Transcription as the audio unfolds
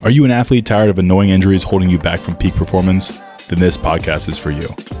Are you an athlete tired of annoying injuries holding you back from peak performance? Then this podcast is for you.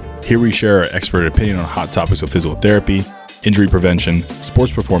 Here we share our expert opinion on hot topics of physical therapy, injury prevention,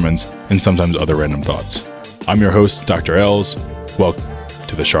 sports performance, and sometimes other random thoughts. I'm your host, Dr. Els. Welcome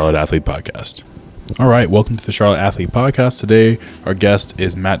to the Charlotte Athlete Podcast. All right, welcome to the Charlotte Athlete Podcast. Today, our guest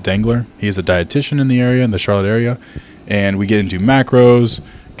is Matt Dengler. He is a dietitian in the Charlotte area, and we get into macros,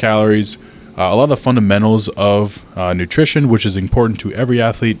 calories, a lot of the fundamentals of nutrition, which is important to every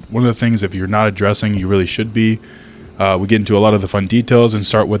athlete. One of the things, if you're not addressing, you really should be. We get into a lot of the fun details and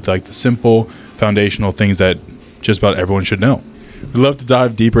start with like the simple foundational things that just about everyone should know. We'd love to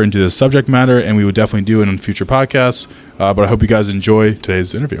dive deeper into this subject matter, and we would definitely do it in future podcasts. But I hope you guys enjoy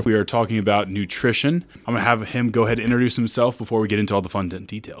today's interview. We are talking about nutrition. I'm going to have him go ahead and introduce himself before we get into all the fun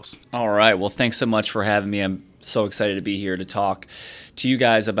details. All right. Well, thanks so much for having me. I'm so excited to be here to talk to you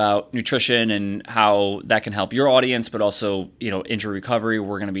guys about nutrition and how that can help your audience, but also, injury recovery.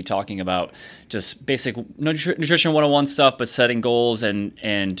 We're going to be talking about just basic nutrition 101 stuff, but setting goals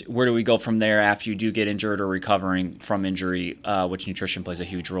and where do we go from there after you do get injured or recovering from injury, which nutrition plays a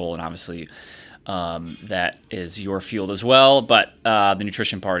huge role. And obviously, that is your field as well, but the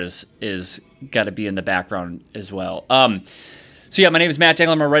nutrition part is got to be in the background as well. So my name is Matt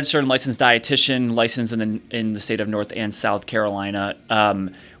Dengler. I'm a registered and licensed dietitian, licensed in the state of North and South Carolina.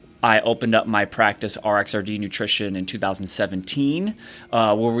 I opened up my practice RxRD Nutrition in 2017,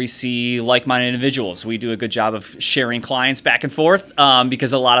 where we see like-minded individuals. We do a good job of sharing clients back and forth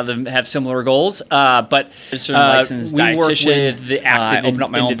because a lot of them have similar goals. But licensed we work with the active opened up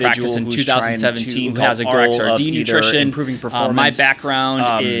my own practice in 2017 who has a goal RxRD of nutrition, improving performance. My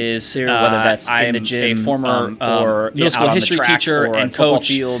background is whether that's in the gym, a former or middle school history teacher and coach,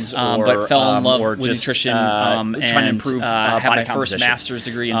 fields, but fell in love with nutrition and trying to improve. Had my first master's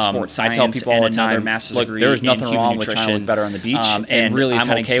degree in sports science. I tell people all the time, there's nothing wrong with trying to look better on the beach, and really I'm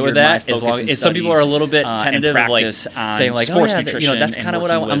okay with that. As long as some people are a little bit tentative, like saying like sports nutrition, that's kind of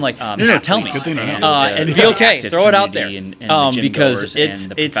what I'm like. No, tell me, and be okay. Throw it out there, because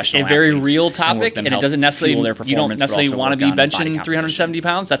it's a very real topic, and it doesn't necessarily you don't necessarily want to be benching 370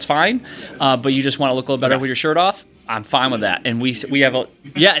 pounds. That's fine, but you just want to look a little better with your shirt off. I'm fine with that, and we have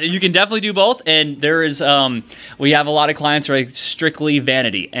you can definitely do both. And there is we have a lot of clients who are like strictly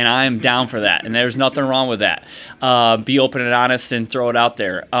vanity, and I'm down for that. And there's nothing wrong with that. Be open and honest, and throw it out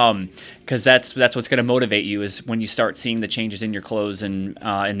there, because that's what's going to motivate you is when you start seeing the changes in your clothes and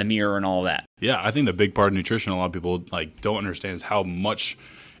in the mirror and all that. Yeah, I think the big part of nutrition a lot of people don't understand is how much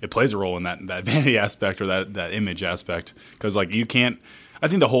it plays a role in that vanity aspect or that image aspect, because you can't. I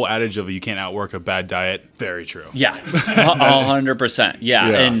think the whole adage of you can't outwork a bad diet, very true. Yeah, 100%. Yeah.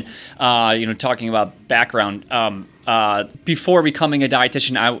 And, talking about background, before becoming a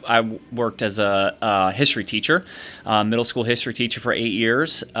dietitian, I worked as a history teacher, middle school history teacher for 8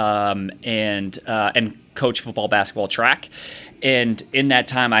 years, and coach football, basketball, track. And in that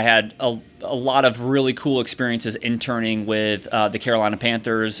time, I had a lot of really cool experiences interning with the Carolina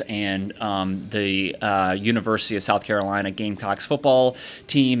Panthers and the University of South Carolina Gamecocks football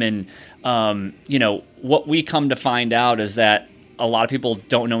team. And, what we come to find out is that a lot of people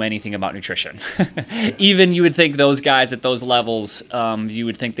don't know anything about nutrition. Even you would think those guys at those levels, you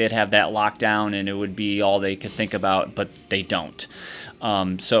would think they'd have that locked down and it would be all they could think about, but they don't.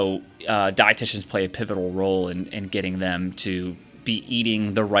 So dietitians play a pivotal role in getting them to be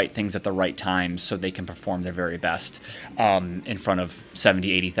eating the right things at the right times so they can perform their very best in front of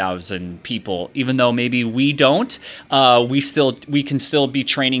 70, 80,000 people. Even though maybe we don't, we can still be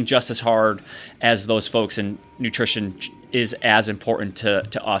training just as hard as those folks, and nutrition is as important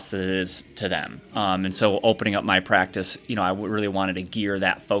to us as it is to them. And so opening up my practice, I really wanted to gear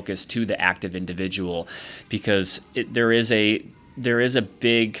that focus to the active individual, because there is a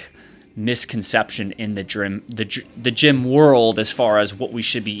big misconception in the gym world as far as what we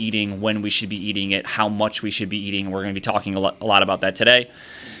should be eating, when we should be eating it, how much we should be eating. We're going to be talking a lot about that today.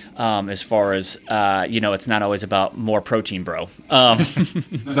 As far as it's not always about more protein, bro.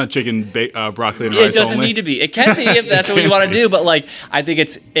 It's not chicken, broccoli, and rice. It doesn't need to be. It can be if that's what you want to do. But I think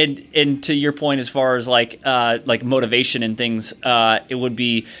it's and to your point, as far as like motivation and things, it would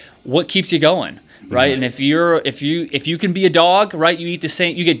be what keeps you going. Right, and if you can be a dog, right, you eat the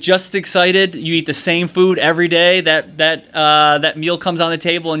same, you get just excited, you eat the same food every day. That meal comes on the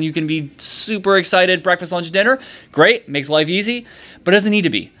table, and you can be super excited. Breakfast, lunch, dinner, great, makes life easy, but it doesn't need to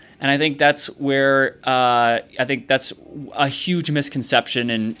be. And I think that's where that's a huge misconception,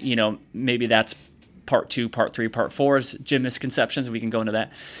 and maybe that's part 2, part 3, part 4 is gym misconceptions. We can go into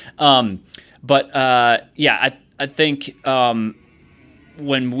that, I think.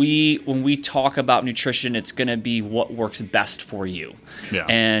 when we talk about nutrition, it's going to be what works best for you. Yeah.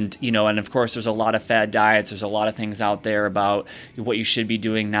 And, and of course, there's a lot of fad diets. There's a lot of things out there about what you should be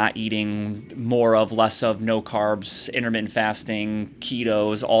doing, not eating, more of, less of, no carbs, intermittent fasting,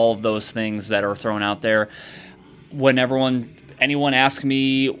 ketos, all of those things that are thrown out there. When anyone asks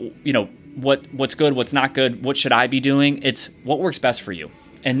me, what's good, what's not good, what should I be doing? It's what works best for you.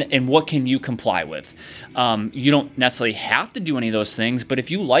 And what can you comply with? You don't necessarily have to do any of those things, but if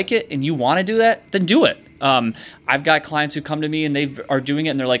you like it and you want to do that, then do it. I've got clients who come to me and they are doing it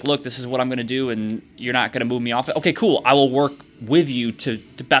and they're like, look, this is what I'm going to do and you're not going to move me off it. Okay, cool. I will work with you to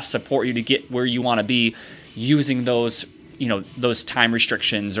best support you to get where you want to be using those, those time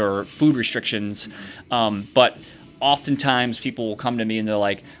restrictions or food restrictions. But oftentimes people will come to me and they're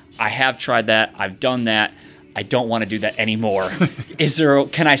like, I have tried that. I've done that. I don't want to do that anymore.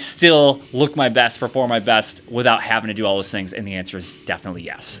 Can I still look my best, perform my best without having to do all those things? And the answer is definitely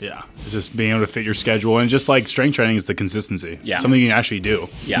yes. Yeah. It's just being able to fit your schedule. And just like strength training is the consistency. Yeah. Something you can actually do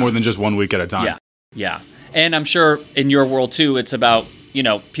more than just 1 week at a time. Yeah. Yeah. And I'm sure in your world too, it's about,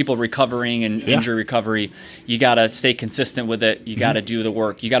 people recovering and injury recovery. You got to stay consistent with it. You got to do the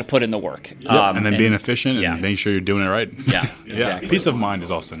work. You got to put in the work. Yep. And then being efficient and making sure you're doing it right. Yeah, exactly. Peace of mind is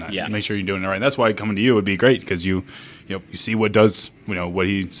also nice. Yeah. Make sure you're doing it right. That's why coming to you would be great because you see what what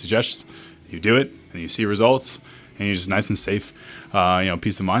he suggests, you do it, and you see results, and you're just nice and safe.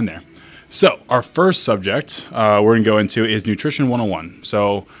 Peace of mind there. So our first subject we're going to go into is Nutrition 101.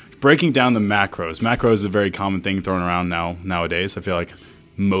 So breaking down the macros. Macros is a very common thing thrown around nowadays. I feel like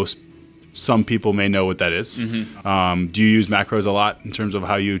some people may know what that is. Mm-hmm. Do you use macros a lot in terms of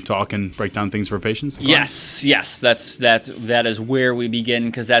how you talk and break down things for patients? Yes. That is where we begin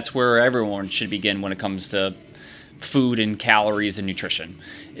because that's where everyone should begin when it comes to food and calories and nutrition.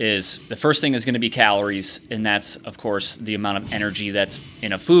 Is the first thing is going to be calories, and that's of course the amount of energy that's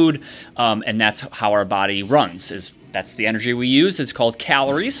in a food, and that's how our body runs. That's the energy we use. It's called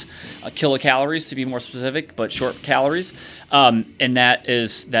calories, kilocalories to be more specific, but short calories. And that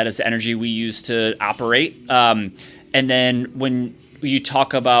is the energy we use to operate. And then when you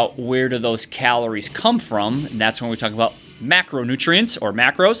talk about where do those calories come from, and that's when we talk about macronutrients or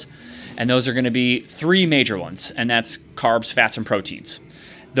macros. And those are going to be three major ones, and that's carbs, fats, and proteins.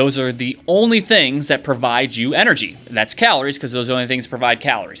 Those are the only things that provide you energy. That's calories because those are the only things that provide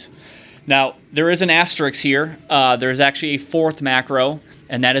calories. Now, there is an asterisk here. There's actually a fourth macro,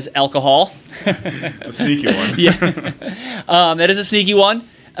 and that is alcohol. A sneaky one. Yeah. That is a sneaky one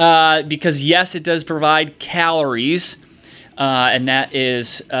because, yes, it does provide calories. And that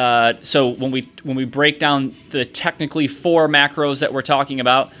is so when we break down the technically four macros that we're talking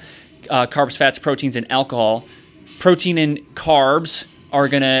about, carbs, fats, proteins, and alcohol, protein and carbs are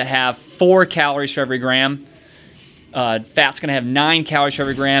going to have 4 calories for every gram. Fat's going to have 9 calories for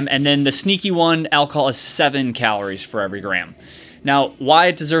every gram. And then the sneaky one, alcohol, is 7 calories for every gram. Now, why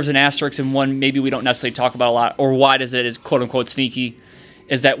it deserves an asterisk and one maybe we don't necessarily talk about a lot, or why does it is quote-unquote sneaky,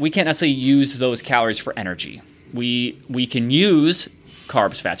 is that we can't necessarily use those calories for energy. We can use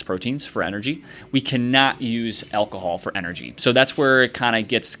carbs, fats, proteins for energy. We cannot use alcohol for energy. So that's where it kind of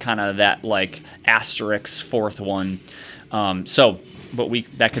gets that like asterisk fourth one. But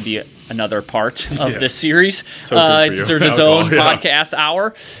that could be another part of this series. So good for it you. deserves its own podcast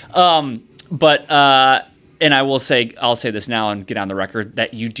hour. And I'll say this now and get on the record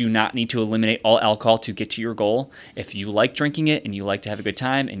that you do not need to eliminate all alcohol to get to your goal. If you like drinking it and you like to have a good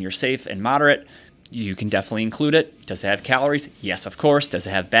time and you're safe and moderate, you can definitely include it. Does it have calories? Yes, of course. Does it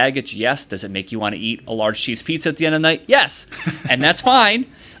have baggage? Yes. Does it make you want to eat a large cheese pizza at the end of the night? Yes. And that's fine.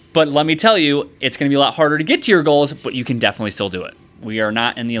 But let me tell you, it's going to be a lot harder to get to your goals, but you can definitely still do it. We are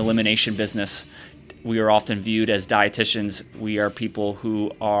not in the elimination business. We are often viewed as dietitians. We are people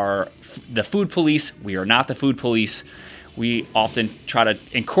who are the food police. We are not the food police. We often try to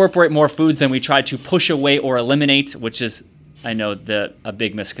incorporate more foods than we try to push away or eliminate, which is, I know, a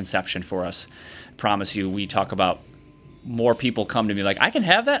big misconception for us. I promise you, we talk about more people come to me like, I can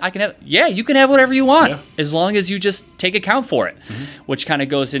have that? Yeah, you can have whatever you want, as long as you just take account for it, which kind of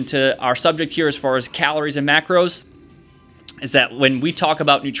goes into our subject here as far as calories and macros, is that when we talk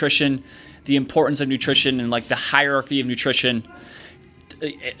about nutrition, the importance of nutrition and like the hierarchy of nutrition,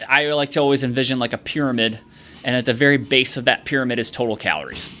 I like to always envision like a pyramid, and at the very base of that pyramid is total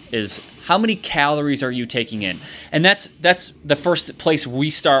calories, is how many calories are you taking in? And that's the first place we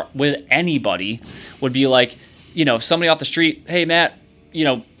start with anybody would be like, if somebody off the street, hey, Matt,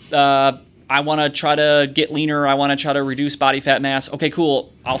 I want to try to get leaner. I want to try to reduce body fat mass. Okay,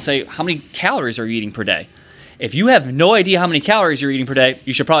 cool. I'll say, how many calories are you eating per day? If you have no idea how many calories you're eating per day,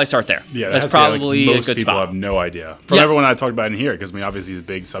 you should probably start there. Yeah, that's probably most a good people spot. have no idea. From everyone I talked about in here, because I mean, obviously the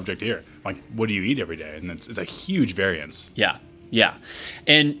big subject here, like, what do you eat every day? And it's a huge variance. Yeah. Yeah.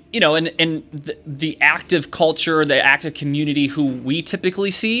 And, the active culture, the active community who we typically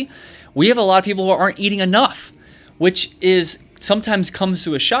see, we have a lot of people who aren't eating enough, which is sometimes comes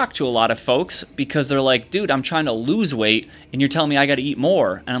to a shock to a lot of folks because they're like, dude, I'm trying to lose weight and you're telling me I got to eat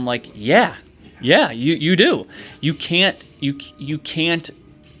more. And I'm like, yeah, you do. You can't,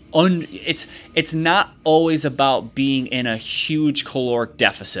 it's not always about being in a huge caloric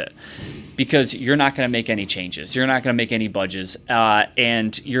deficit because you're not going to make any changes. You're not going to make any budges,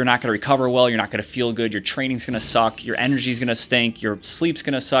 and you're not going to recover well. You're not going to feel good. Your training's going to suck. Your energy's going to stink. Your sleep's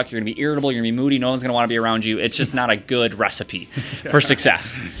going to suck. You're going to be irritable. You're going to be moody. No one's going to want to be around you. It's just not a good recipe for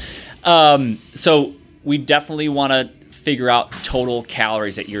success. So we definitely want to figure out total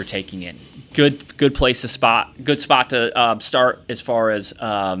calories that you're taking in. Good place to spot. Good spot to start as far as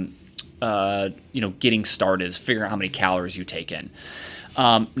getting started is figuring out how many calories you take in.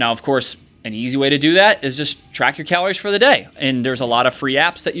 Now, of course, an easy way to do that is just track your calories for the day. And there's a lot of free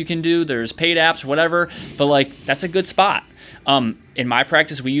apps that you can do. There's paid apps, whatever. But that's a good spot. In my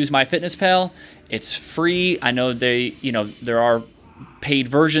practice, we use MyFitnessPal. It's free. I know there are paid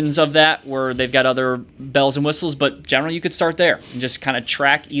versions of that where they've got other bells and whistles, but generally you could start there and just kind of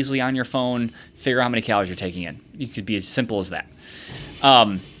track easily on your phone, figure out how many calories you're taking in. You could be as simple as that.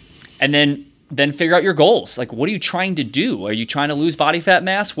 And then figure out your goals. Like, what are you trying to do? Are you trying to lose body fat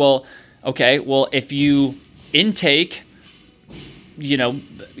mass? Well, if you intake, you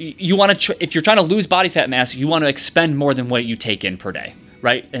want to, if you're trying to lose body fat mass, you want to expend more than what you take in per day,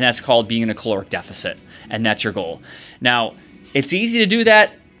 right? And that's called being in a caloric deficit, and that's your goal. Now, it's easy to do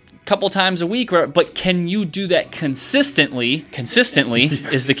that a couple times a week, but can you do that consistently? Consistently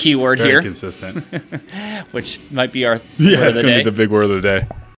is the key word here. Consistent. Which might be our word it's of the going to day. be the big word of the day.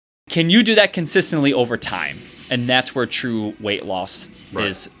 Can you do that consistently over time? And that's where true weight loss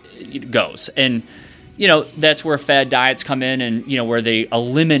goes. And, that's where fad diets come in and, where they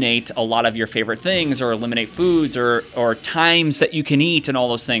eliminate a lot of your favorite things or eliminate foods or times that you can eat and all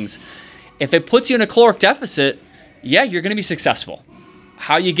those things. If it puts you in a caloric deficit, yeah, you're going to be successful.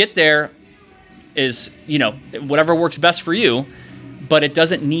 How you get there is, whatever works best for you, but it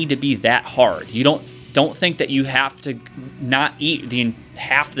doesn't need to be that hard. You don't think that you have to not eat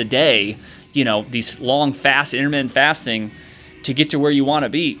half the day, these long fast, intermittent fasting to get to where you want to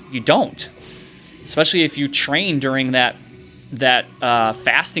be. You don't. Especially if you train during that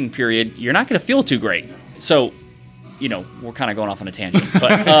fasting period, you're not going to feel too great. So, we're kind of going off on a tangent,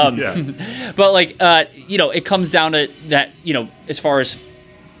 but it comes down to that, as far as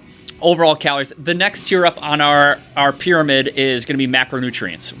overall calories. The next tier up on our pyramid is going to be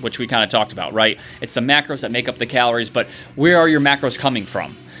macronutrients, which we kind of talked about, right? It's the macros that make up the calories, but where are your macros coming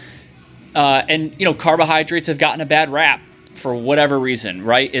from? And carbohydrates have gotten a bad rap for whatever reason,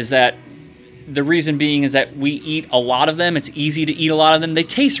 right? Is that the reason being is that we eat a lot of them. It's easy to eat a lot of them. They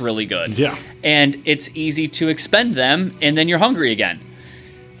taste really good. Yeah. And it's easy to expend them, and then you're hungry again.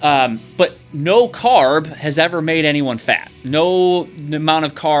 But no carb has ever made anyone fat. No amount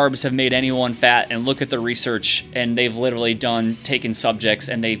of carbs have made anyone fat. And look at the research, and they've literally taken subjects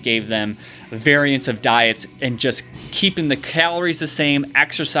and they gave them variants of diets and just keeping the calories the same,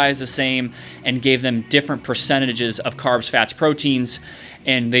 exercise the same, and gave them different percentages of carbs, fats, proteins.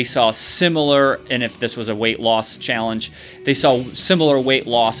 And they saw similar, and if this was a weight loss challenge, they saw similar weight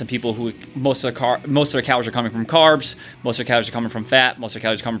loss in people who most of their calories are coming from carbs, most of their calories are coming from fat, most of their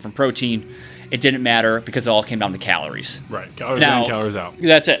calories are coming from protein. It didn't matter because it all came down to calories. Right, calories in, calories out.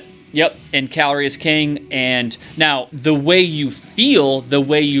 That's it. Yep, and calorie is king. And now the way you feel, the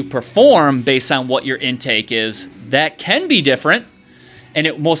way you perform based on what your intake is, that can be different, and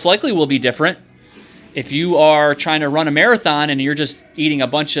it most likely will be different. If you are trying to run a marathon and you're just eating a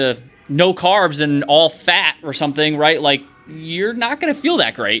bunch of no carbs and all fat or something, right? Like, you're not going to feel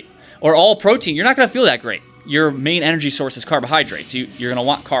that great. Or all protein, you're not going to feel that great. Your main energy source is carbohydrates. You're going to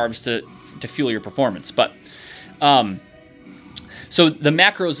want carbs to fuel your performance. But so the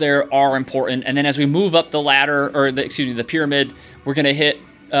macros there are important. And then as we move up the ladder, or the pyramid, we're going to hit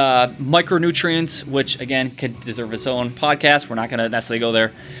micronutrients, which again could deserve its own podcast. We're not going to necessarily go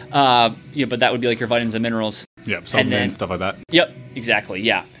there. But that would be like your vitamins and minerals. Yep, supplements, stuff like that. Yep, exactly.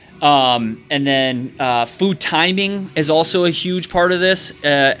 Yeah. And then food timing is also a huge part of this.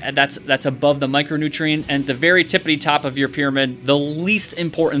 That's above the micronutrient. And at the very tippity top of your pyramid, the least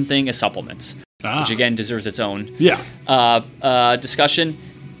important thing is supplements, which again deserves its own discussion.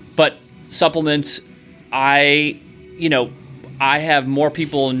 But supplements, I have more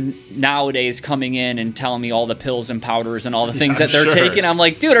people nowadays coming in and telling me all the pills and powders and all the things that they're taking. I'm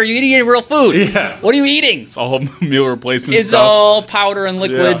like, dude, are you eating any real food? Yeah. What are you eating? It's all meal replacement It's stuff. all powder and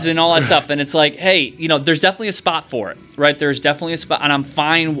liquids and all that stuff. And it's like, hey, there's definitely a spot for it, right? There's definitely a spot, and I'm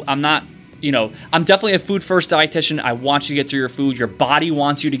fine. I'm not, I'm definitely a food first dietitian. I want you to get through your food. Your body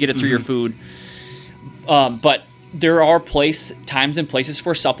wants you to get it through your food. But there are times and places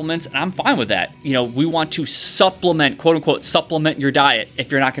for supplements, and I'm fine with that. We want to supplement, quote unquote, supplement your diet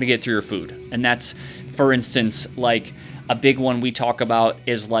if you're not going to get through your food. And that's, for instance, like a big one we talk about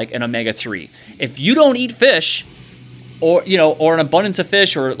is like an omega-3. If you don't eat fish, or an abundance of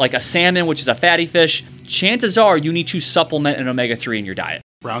fish, or like a salmon, which is a fatty fish, chances are you need to supplement an omega-3 in your diet.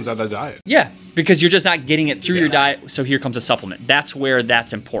 Rounds out that diet. Yeah, because you're just not getting it through your diet, so here comes a supplement. That's where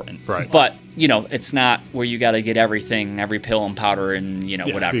that's important. Right. But, it's not where you got to get everything, every pill and powder and,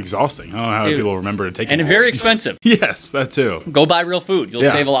 whatever. It'd be exhausting. I don't know how people remember to take it. And very expensive. Yes, that too. Go buy real food. You'll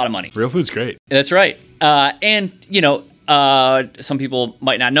save a lot of money. Real food's great. That's right. And, some people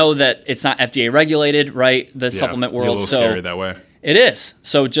might not know that it's not FDA regulated, right? The supplement world. A little scary that way. It is.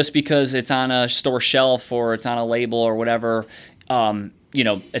 So just because it's on a store shelf or it's on a label or whatever,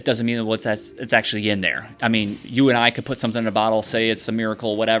 it doesn't mean that it's actually in there. I mean, you and I could put something in a bottle, say it's a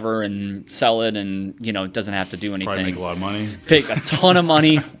miracle, whatever, and sell it, and it doesn't have to do anything. Probably make a lot of money. Make a ton of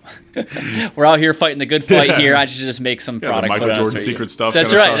money. We're out here fighting the good fight here. I should just make some product. The Michael Jordan secret stuff.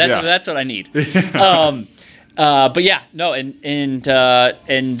 That's right. That's what I need. But yeah, no,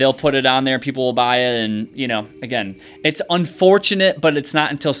 and they'll put it on there. People will buy it, and again, it's unfortunate, but it's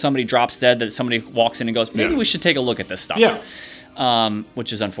not until somebody drops dead that somebody walks in and goes, maybe we should take a look at this stuff. Yeah.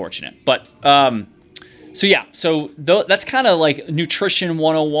 Which is unfortunate. But so that's kind of like nutrition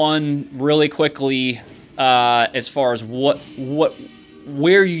 101 really quickly, as far as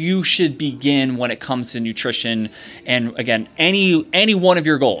where you should begin when it comes to nutrition. And again, any one of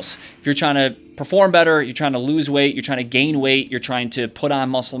your goals. If you're trying to perform better, you're trying to lose weight, you're trying to gain weight, you're trying to put on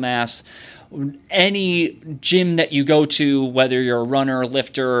muscle mass, any gym that you go to, whether you're a runner,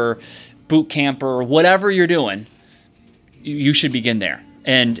 lifter, boot camper, whatever you're doing, you should begin there.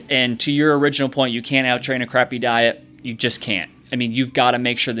 And to your original point, you can't out-train a crappy diet. You just can't. I mean, you've got to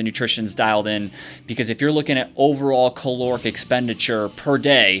make sure the nutrition's dialed in, because if you're looking at overall caloric expenditure per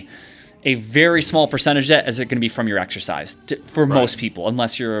day, a very small percentage of that is going to be from your exercise for most people,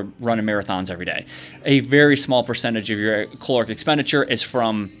 unless you're running marathons every day. A very small percentage of your caloric expenditure is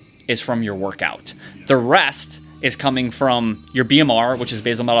from your workout. The rest is coming from your BMR, which is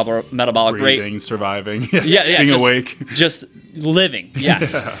basal metabolic rate. Breathing, surviving, being awake. Just living,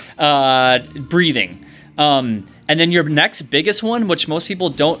 yes. Breathing. And then your next biggest one, which most people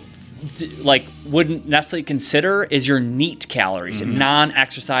wouldn't necessarily consider, is your NEAT calories,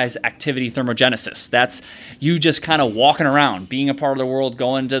 non-exercise activity thermogenesis. That's you just kind of walking around, being a part of the world,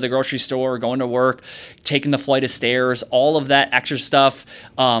 going to the grocery store, going to work, taking the flight of stairs, all of that extra stuff,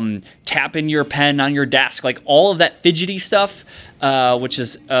 tapping your pen on your desk, like all of that fidgety stuff, which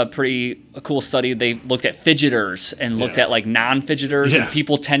is a cool study. They looked at fidgeters and looked at like non-fidgeters, and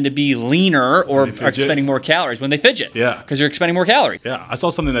people tend to be leaner or are expending more calories when they fidget. Yeah. Because you're expending more calories. Yeah. I saw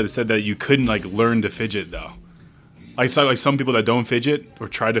something that said that you couldn't learn to fidget though. I saw some people that don't fidget or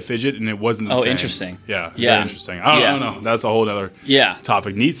try to fidget, and it wasn't the same. Oh, interesting. Yeah. Very interesting. I don't know. That's a whole other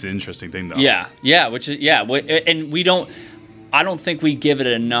topic. NEAT's an interesting thing though. Yeah. Yeah. And I don't think we give it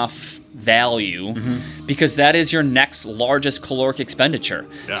enough value, because that is your next largest caloric expenditure.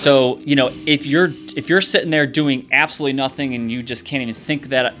 Yeah. So, if you're sitting there doing absolutely nothing and you just can't even think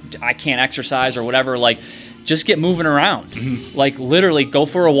that I can't exercise or whatever, just get moving around. Literally go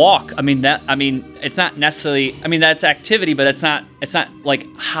for a walk. It's not necessarily, that's activity, but it's not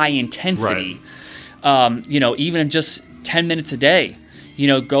like high intensity. Right. Even just 10 minutes a day,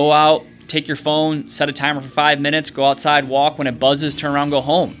 go out, take your phone, set a timer for 5 minutes, go outside, walk. When it buzzes, turn around, go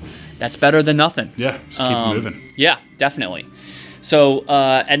home. That's better than nothing. Yeah, just keep moving. Yeah, definitely. So,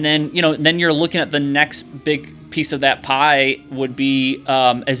 and then you're looking at the next big piece of that pie would be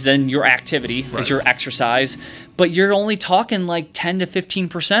as then your activity, is your exercise. But you're only talking like 10 to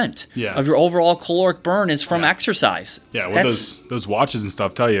 15% of your overall caloric burn is from exercise. Yeah, what those watches and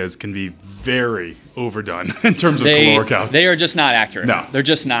stuff tell you is can be very overdone in terms of caloric out. They are just not accurate. No. They're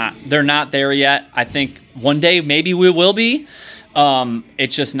just not. They're not there yet. I think one day maybe we will be.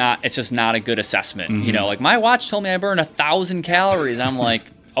 It's just not a good assessment. Like my watch told me I burned 1,000 calories. I'm like,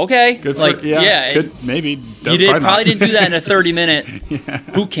 okay, good for, maybe. You probably didn't do that in a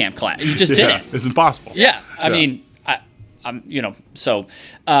 30-minute boot camp class. You just didn't. It's impossible. Yeah, I mean, so,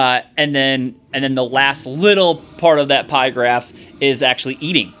 and then the last little part of that pie graph is actually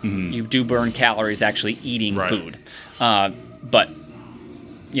eating. You do burn calories actually eating food. but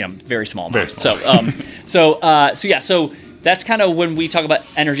very small amount. Very small. So that's kind of when we talk about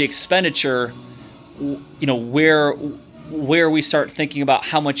energy expenditure, where we start thinking about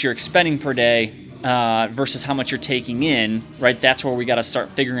how much you're expending per day versus how much you're taking in, right? That's where we got to start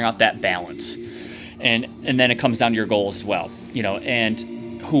figuring out that balance. And then it comes down to your goals as well,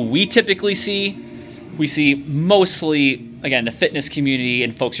 and who we typically see, we see mostly, again, the fitness community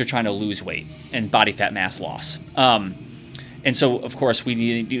and folks who are trying to lose weight and body fat mass loss. And so, of course, we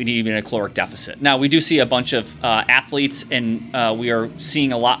need even a caloric deficit. Now, we do see a bunch of athletes, and we are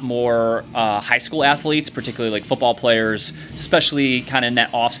seeing a lot more high school athletes, particularly like football players, especially kind of in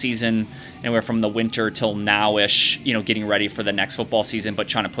that off season, anywhere from the winter till now-ish, getting ready for the next football season, but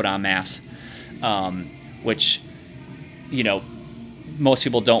trying to put on mass, which, most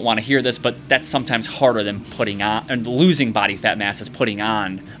people don't want to hear this, but that's sometimes harder than putting on and losing body fat mass is putting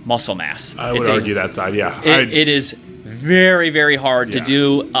on muscle mass. I would argue that side, yeah. It is very, very hard to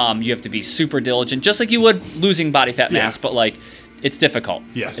do. You have to be super diligent, just like you would losing body fat mass, but it's difficult.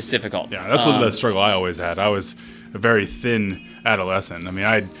 Yes. It's difficult. Yeah, that's what the struggle I always had. I was a very thin adolescent. I mean,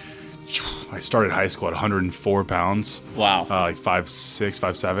 I started high school at 104 pounds. Wow. Like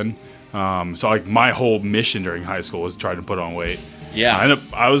 5'6", 5'7". So like my whole mission during high school was trying to put on weight. Yeah.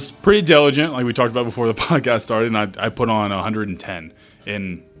 I was pretty diligent, like we talked about before the podcast started, and I put on 110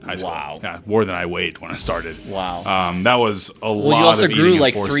 in high school. Wow. Yeah, more than I weighed when I started. Wow. That was a lot of eating. Well, you also grew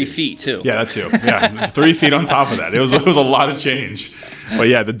like and 3 feet too. Yeah, that too. Yeah, 3 feet on top of that. It was a lot of change. But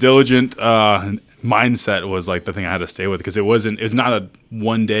yeah, the diligent mindset was like the thing I had to stay with, because it was not a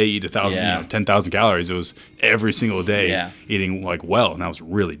one day eat 10,000 calories. It was every single day eating like well, and that was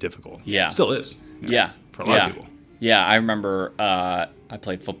really difficult. Yeah. Still is. For a lot of people. Yeah, I remember I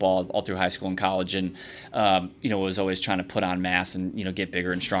played football all through high school and college, and was always trying to put on mass and get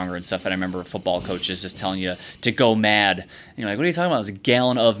bigger and stronger and stuff. And I remember football coaches just telling you to go mad. And you're like, what are you talking about? It was a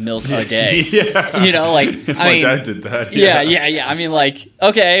gallon of milk a day. My dad did that. Yeah. I mean, like,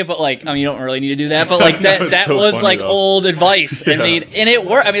 okay, but like, I mean, you don't really need to do that, but like that so was funny, like though. old advice. I mean, and it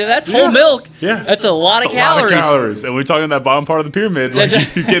worked. I mean, that's whole milk. Yeah, that's a lot of calories. And we're talking that bottom part of the pyramid. Like,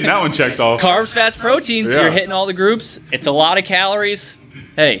 you're getting that one checked off. Carbs, fats, proteins. Yeah. You're hitting all the groups. It's a lot of calories.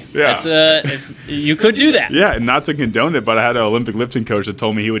 Hey, you could do that. Yeah, and not to condone it, but I had an Olympic lifting coach that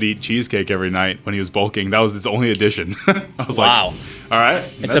told me he would eat cheesecake every night when he was bulking. That was his only addition. I was wow. like, all right.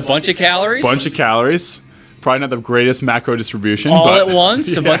 It's a bunch of calories? Bunch of calories. Probably not the greatest macro distribution. All at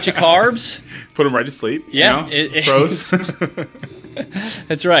once, a bunch of carbs. Put him right to sleep. Yeah. Pros.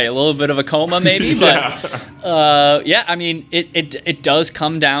 That's right. A little bit of a coma maybe. But, I mean, it does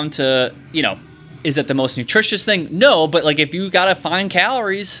come down to, is it the most nutritious thing? No, but like if you got to find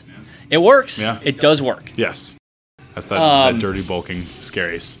calories, it works. Yeah. It does work. Yes. That's that dirty bulking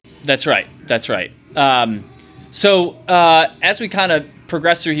scaries. That's right. So as we kind of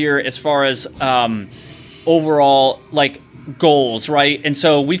progress through here as far as overall like goals, right? And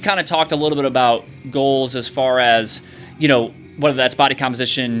so we've kind of talked a little bit about goals as far as, whether that's body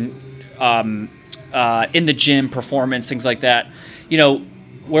composition, in the gym, performance, things like that,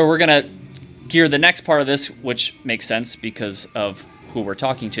 where we're going to gear the next part of this, which makes sense because of who we're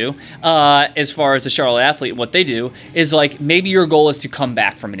talking to, as far as the Charlotte athlete, what they do is like maybe your goal is to come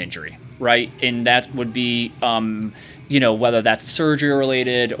back from an injury, right? And that would be, whether that's surgery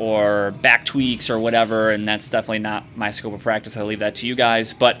related or back tweaks or whatever, and that's definitely not my scope of practice. I leave that to you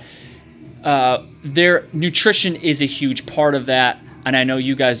guys. But their nutrition is a huge part of that, and I know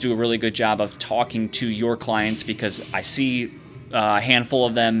you guys do a really good job of talking to your clients, because I see a handful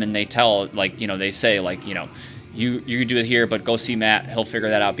of them, and they tell, like, they say, like, you do it here, but go see Matt. He'll figure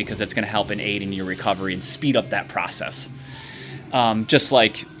that out, because it's going to help and aid in your recovery and speed up that process. Just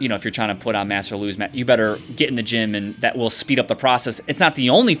like, if you're trying to put on mass or lose mass, you better get in the gym, and that will speed up the process. It's not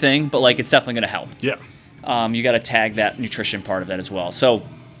the only thing, but like it's definitely going to help. Yeah. You got to tag that nutrition part of that as well. So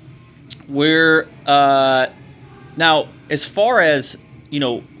we're now, as far as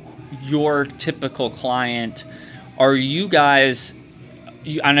your typical client, are you guys,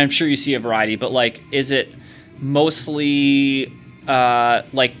 and I'm sure you see a variety, but like, is it mostly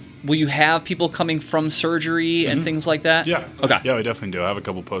like, will you have people coming from surgery and things like that? Yeah. Okay. Yeah, we definitely do. I have a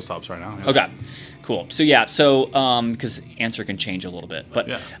couple post-ops right now. Yeah. Okay. Cool. So because answer can change a little bit, but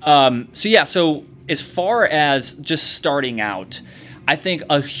so as far as just starting out, I think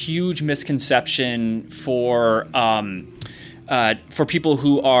a huge misconception for people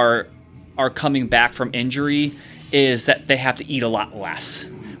who are coming back from injury is that they have to eat a lot less,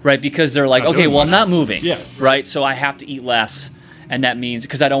 right? Because they're like, okay, well, I'm not moving, right? So I have to eat less, and that means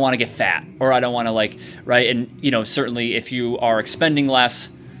because I don't want to get fat, or I don't want to right? And certainly if you are expending less,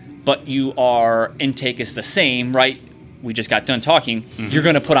 but your intake is the same, right? we just got done talking, you're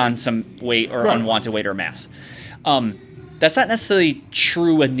going to put on some weight or unwanted weight or mass. That's not necessarily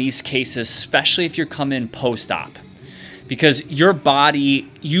true in these cases, especially if you're coming post-op, because your body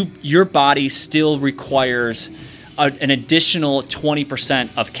still requires an additional 20%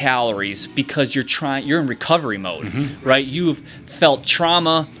 of calories because you're in recovery mode, right? You've felt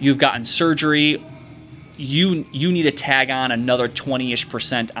trauma, you've gotten surgery. You need to tag on another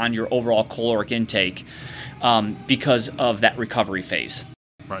 20-ish% on your overall caloric intake because of that recovery phase.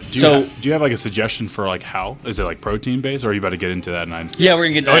 Right. Do you have like a suggestion for like how? Is it like protein based, or are you about to get into that? Yeah, we're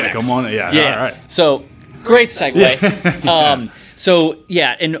gonna get to that next. Come on. Yeah. All right. So great segue. So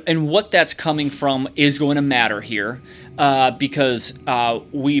yeah, and what that's coming from is going to matter here because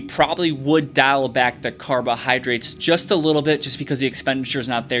we probably would dial back the carbohydrates just a little bit, just because the expenditure is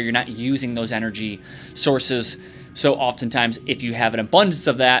not there. You're not using those energy sources. So oftentimes, if you have an abundance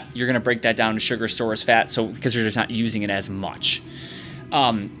of that, you're going to break that down to sugar, stores, fat. So because you're just not using it as much.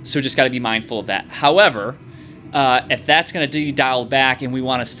 So just got to be mindful of that. However, if that's going to be dialed back and we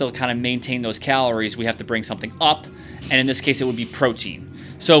want to still kind of maintain those calories, we have to bring something up. And in this case, it would be protein.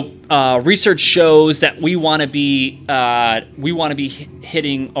 So research shows that we want to be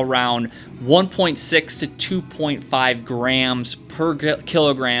hitting around 1.6 to 2.5 grams per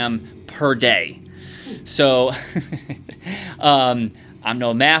kilogram per day. So I'm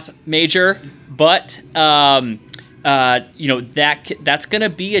no math major, but that's going to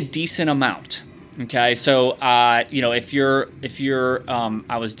be a decent amount. Okay, so if you're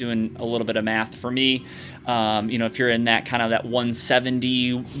I was doing a little bit of math for me. If you're in that kind of that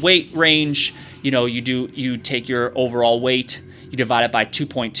 170 weight range, you take your overall weight, you divide it by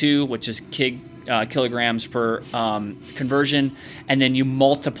 2.2, which is kilograms per conversion, and then you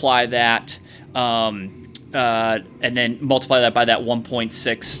multiply that. And then multiply that by that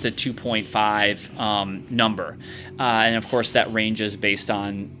 1.6 to 2.5 number. And of course, that ranges based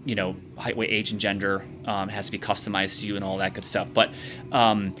on, height, weight, age, and gender. It has to be customized to you and all that good stuff. But,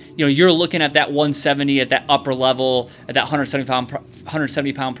 you're looking at that 170 at that upper level, at that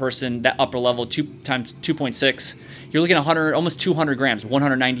 170 pound person, that upper level, 2 times 2.6. You're looking at almost 200 grams,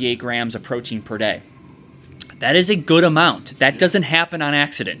 198 grams of protein per day. That is a good amount. That doesn't happen on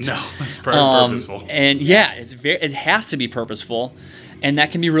accident. No, it's very purposeful. And yeah, it has to be purposeful, and that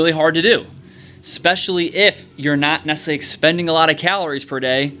can be really hard to do, especially if you're not necessarily expending a lot of calories per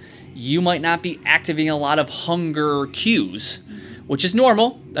day. You might not be activating a lot of hunger cues, which is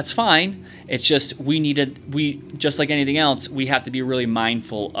normal. That's fine. It's just just like anything else, we have to be really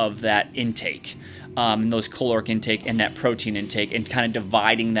mindful of that intake. And those caloric intake and that protein intake, and kind of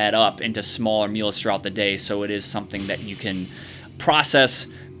dividing that up into smaller meals throughout the day, so it is something that you can process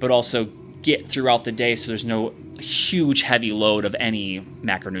but also get throughout the day, so there's no huge heavy load of any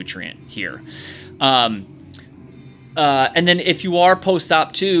macronutrient here. And then if you are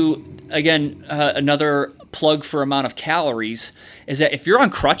post-op too, again, another plug for amount of calories is that if you're on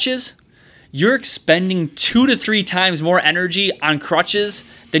crutches, you're expending 2 to 3 times more energy on crutches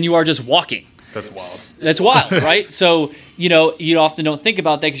than you are just walking. That's wild. That's wild, right? So, you often don't think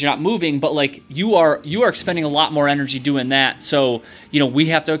about that because you're not moving, but like you are expending a lot more energy doing that. So, we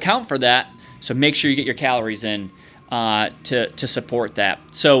have to account for that. So make sure you get your calories in to support that.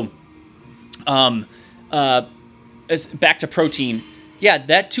 So, back to protein. Yeah,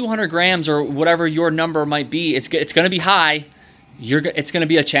 that 200 grams or whatever your number might be, it's going to be high. It's going to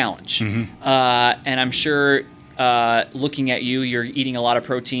be a challenge. And I'm sure looking at you're eating a lot of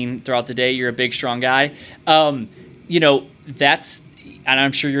protein throughout the day. You're a big, strong guy. And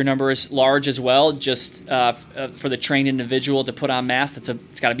I'm sure your number is large as well. Just for the trained individual to put on mass,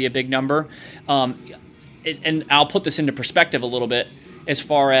 it's got to be a big number. And I'll put this into perspective a little bit as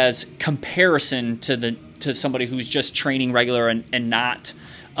far as comparison to somebody who's just training regular and not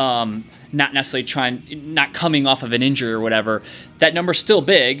necessarily not coming off of an injury or whatever. That number's still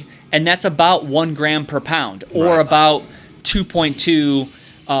big, and that's about 1 gram per pound, or about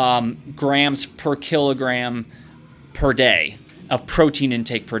 2.2 grams per kilogram per day of protein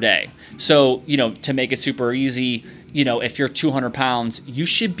intake per day. So, to make it super easy, if you're 200 pounds, you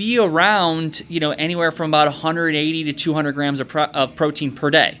should be around, anywhere from about 180 to 200 grams of protein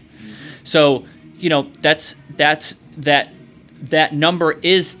per day. So, that number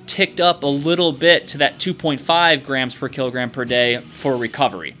is ticked up a little bit to that 2.5 grams per kilogram per day for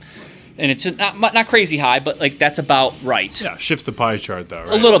recovery. And it's not crazy high, but like that's about right. Yeah, shifts the pie chart though,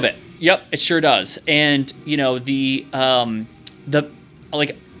 right? A little bit. Yep, it sure does. And the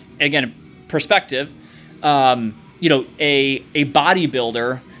again, perspective, a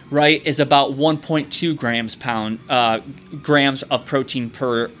bodybuilder, right, is about 1.2 grams of protein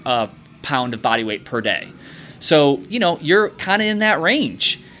per pound of body weight per day. So, you're kind of in that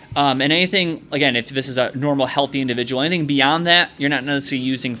range. And anything, again, if this is a normal, healthy individual, anything beyond that, you're not necessarily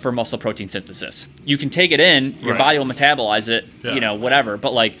using for muscle protein synthesis. You can take it in, your body will metabolize it, whatever,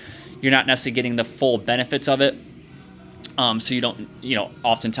 but like you're not necessarily getting the full benefits of it. So you don't,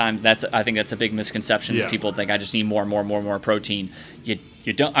 oftentimes I think that's a big misconception. Is people think I just need more protein.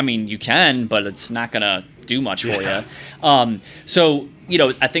 You don't, I mean, you can, but it's not going to do much for you. So,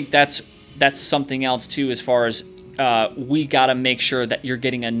 I think that's something else too, as far as, we got to make sure that you're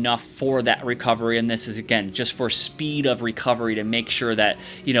getting enough for that recovery. And this is, again, just for speed of recovery, to make sure that,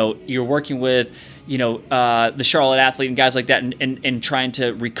 you're working with, the Charlotte athlete and guys like that and trying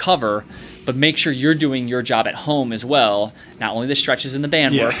to recover, but make sure you're doing your job at home as well. Not only the stretches and the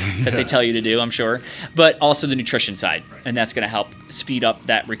band work that they tell you to do, I'm sure, but also the nutrition side. And that's going to help speed up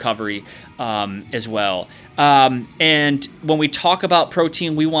that recovery as well. And when we talk about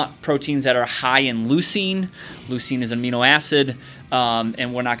protein, we want proteins that are high in leucine. Leucine is an amino acid.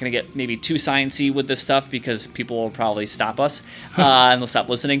 And we're not going to get maybe too sciencey with this stuff because people will probably stop us and they'll stop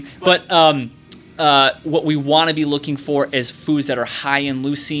listening. But what we want to be looking for is foods that are high in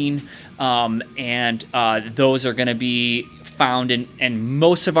leucine, and those are going to be found in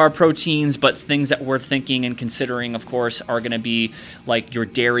most of our proteins, but things that we're thinking and considering, of course, are going to be like your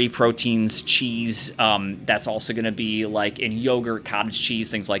dairy proteins, cheese. That's also going to be like in yogurt, cottage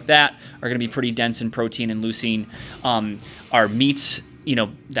cheese, things like that are going to be pretty dense in protein and leucine. Our meats,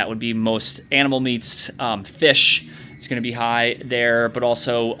 that would be most animal meats. Fish is going to be high there, but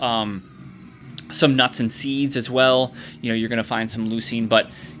also some nuts and seeds as well. You're going to find some leucine, but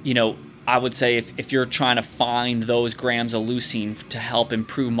I would say if you're trying to find those grams of leucine to help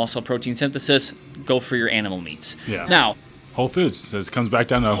improve muscle protein synthesis, go for your animal meats. Yeah. Now, Whole Foods. It comes back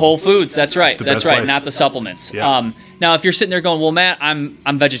down to Whole Foods. That's right. That's right. place. Not the supplements. Yeah. Now, if you're sitting there going, well, Matt,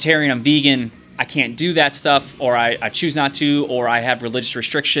 I'm vegetarian, I'm vegan, I can't do that stuff, or I choose not to, or I have religious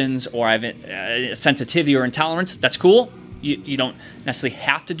restrictions, or I have a sensitivity or intolerance, that's cool. You don't necessarily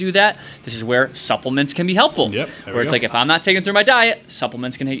have to do that. This is where supplements can be helpful. Yep, where it's like, if I'm not taking it through my diet,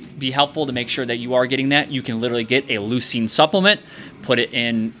 supplements can be helpful to make sure that you are getting that. You can literally get a leucine supplement, put it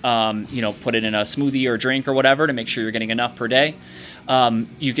in a smoothie or drink or whatever to make sure you're getting enough per day.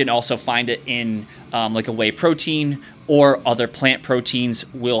 You can also find it in like a whey protein, or other plant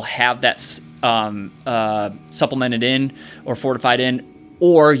proteins will have that supplemented in or fortified in,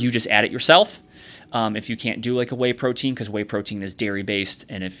 or you just add it yourself. If you can't do like a whey protein, because whey protein is dairy-based,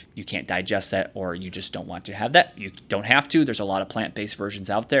 and if you can't digest that or you just don't want to have that, you don't have to. There's a lot of plant-based versions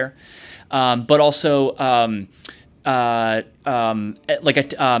out there. But also things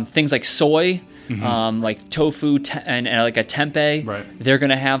like soy, like tofu and like a tempeh, they're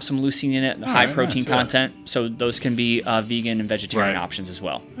going to have some leucine in it, high protein content. So those can be vegan and vegetarian options as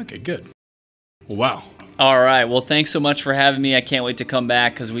well. Okay, good. Well, wow. All right. Well, thanks so much for having me. I can't wait to come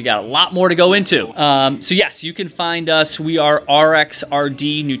back because we got a lot more to go into. So yes, you can find us. We are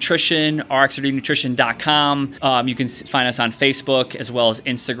RXRD Nutrition, rxrdnutrition.com. You can find us on Facebook as well as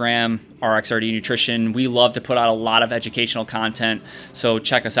Instagram, RXRD Nutrition. We love to put out a lot of educational content, so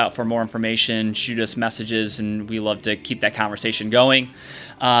check us out for more information, shoot us messages, and we love to keep that conversation going.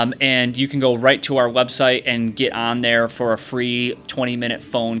 And you can go right to our website and get on there for a free 20-minute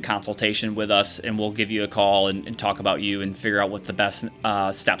phone consultation with us, and we'll give you a call and talk about you and figure out what the best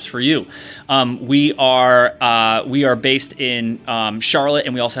steps for you. We are based in Charlotte,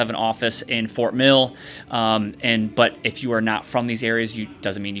 and we also have an office in Fort Mill. But if you are not from these areas,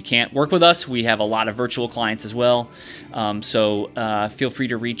 doesn't mean you can't work with us. We have a lot of virtual clients as well. So feel free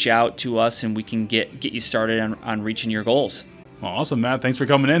to reach out to us, and we can get you started on reaching your goals. Well, awesome, Matt. Thanks for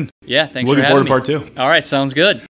coming in. Yeah, thanks for having me. Looking forward to part 2. All right, sounds good.